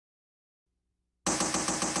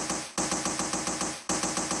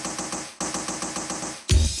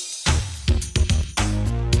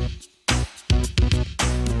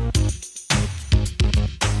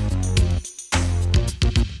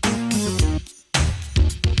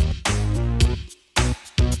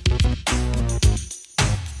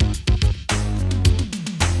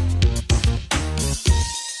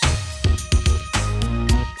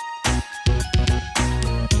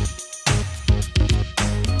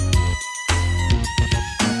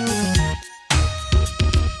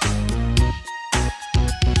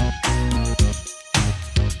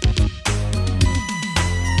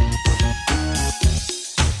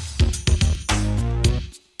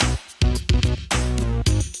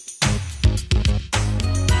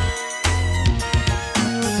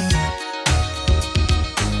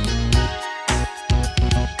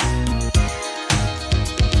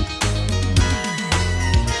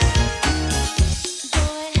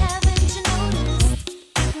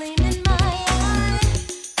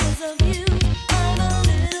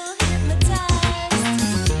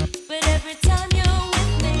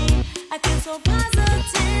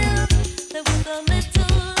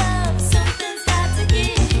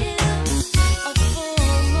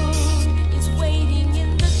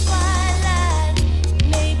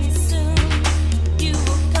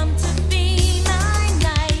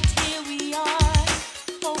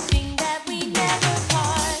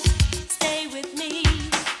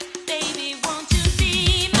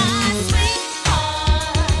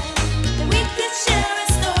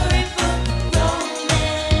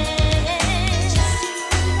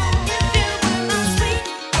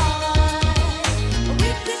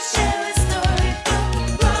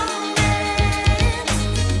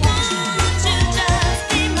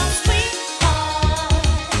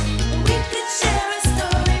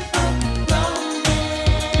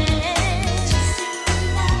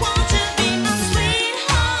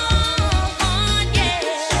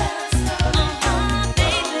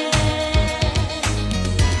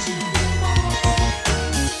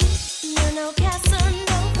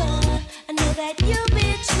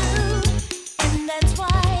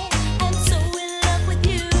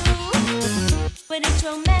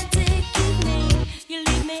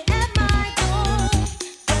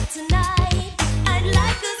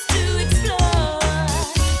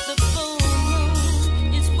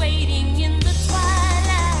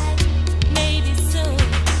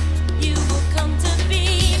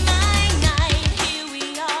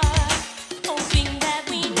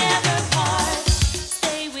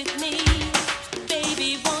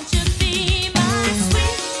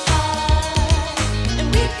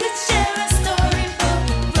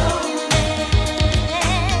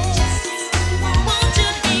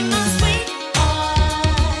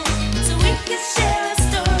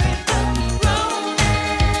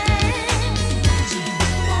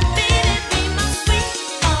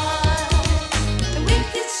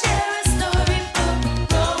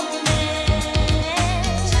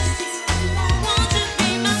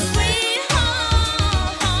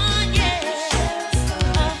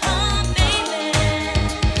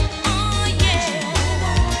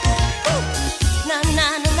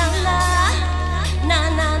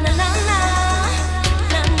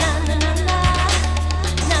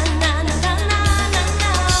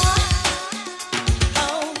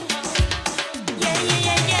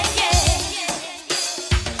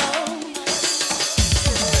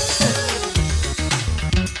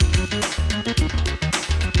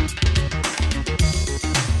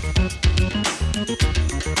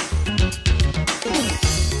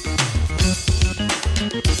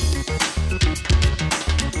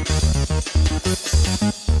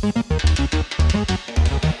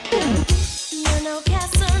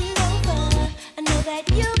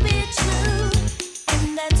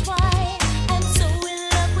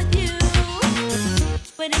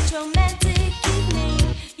but it's romantic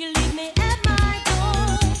evening. You leave me at my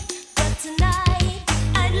door, but tonight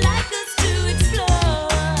I'd like us to explore.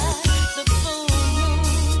 The full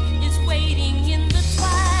moon is waiting in the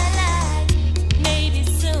twilight. Maybe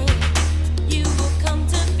soon you will come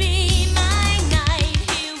to be my night.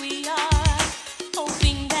 Here we are,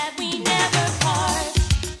 hoping that we never part.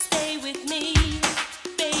 Stay with me,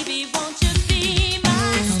 baby, won't you be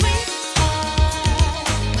my sweetheart?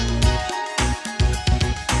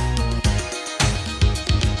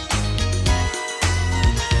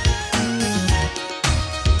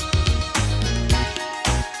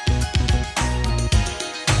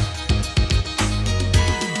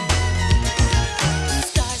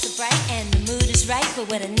 Stars are bright and the mood is right, but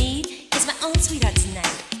what I need is my own sweetheart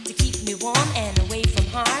tonight to keep me warm and away from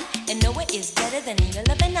harm. And nowhere is better than in your